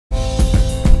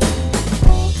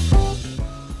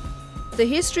The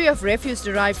history of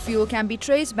refuse-derived fuel can be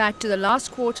traced back to the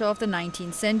last quarter of the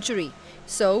 19th century,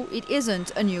 so it isn't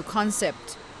a new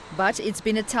concept. But it's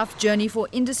been a tough journey for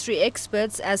industry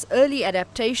experts as early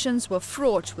adaptations were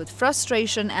fraught with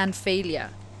frustration and failure.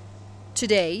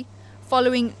 Today,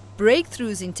 following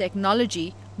breakthroughs in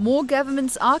technology, more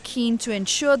governments are keen to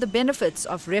ensure the benefits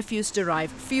of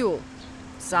refuse-derived fuel.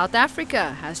 South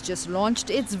Africa has just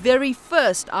launched its very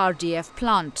first RDF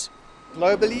plant.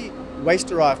 Globally,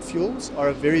 waste-derived fuels are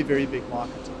a very, very big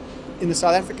market. In the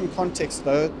South African context,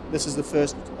 though, this is the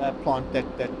first plant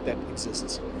that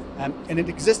exists. And it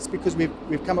exists because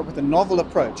we've come up with a novel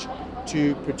approach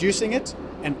to producing it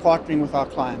and partnering with our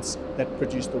clients that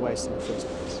produce the waste in the first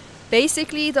place.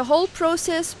 Basically, the whole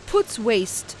process puts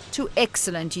waste to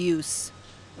excellent use.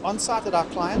 On site at our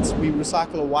clients, we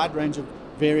recycle a wide range of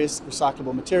various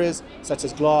recyclable materials such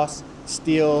as glass,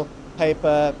 steel,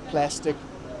 paper, plastic,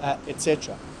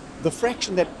 etc. The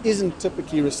fraction that isn't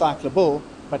typically recyclable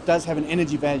but does have an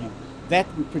energy value, that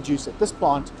we produce at this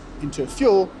plant into a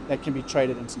fuel that can be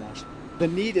traded internationally. The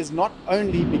need is not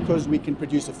only because we can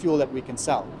produce a fuel that we can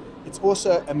sell, it's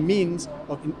also a means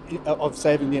of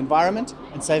saving the environment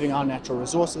and saving our natural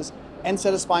resources and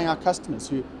satisfying our customers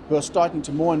who are starting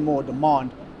to more and more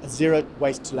demand a zero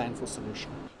waste to landfill solution.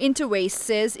 Interwaste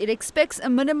says it expects a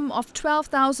minimum of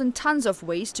 12,000 tons of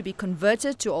waste to be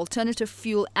converted to alternative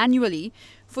fuel annually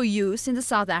for use in the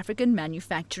South African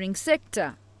manufacturing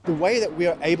sector. The way that we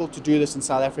are able to do this in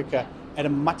South Africa at a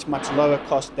much, much lower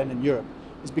cost than in Europe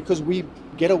is because we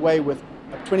get away with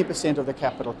 20% of the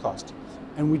capital cost.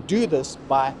 And we do this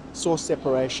by source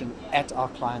separation at our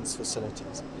clients'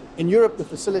 facilities. In Europe, the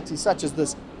facilities such as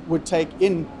this would take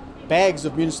in bags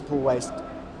of municipal waste,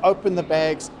 open the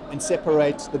bags and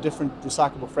separate the different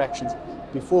recyclable fractions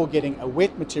before getting a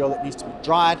wet material that needs to be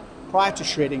dried prior to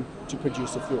shredding to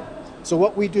produce a fuel. So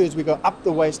what we do is we go up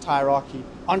the waste hierarchy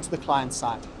onto the client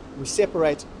site. We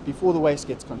separate before the waste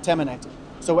gets contaminated.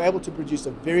 So we're able to produce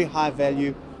a very high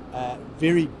value,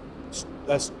 very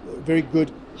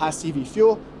good high CV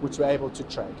fuel, which we're able to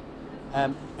trade.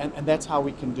 And that's how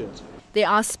we can do it. There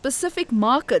are specific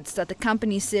markets that the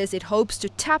company says it hopes to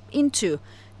tap into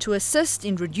to assist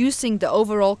in reducing the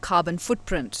overall carbon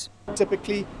footprint.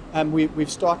 Typically,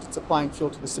 we've started supplying fuel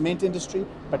to the cement industry,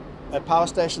 but power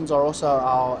stations are also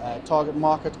our target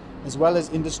market, as well as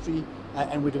industry,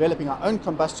 and we're developing our own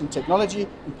combustion technology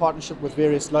in partnership with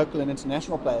various local and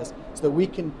international players so that we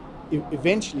can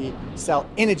eventually sell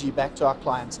energy back to our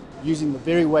clients using the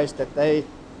very waste that they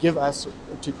give us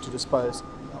to dispose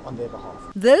on their behalf.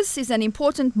 This is an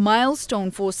important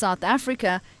milestone for South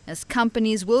Africa as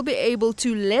companies will be able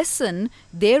to lessen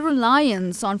their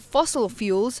reliance on fossil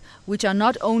fuels, which are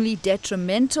not only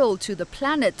detrimental to the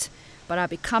planet but are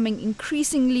becoming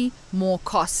increasingly more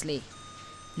costly.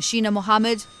 Nashina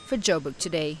Mohammed for Joburg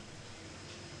Today.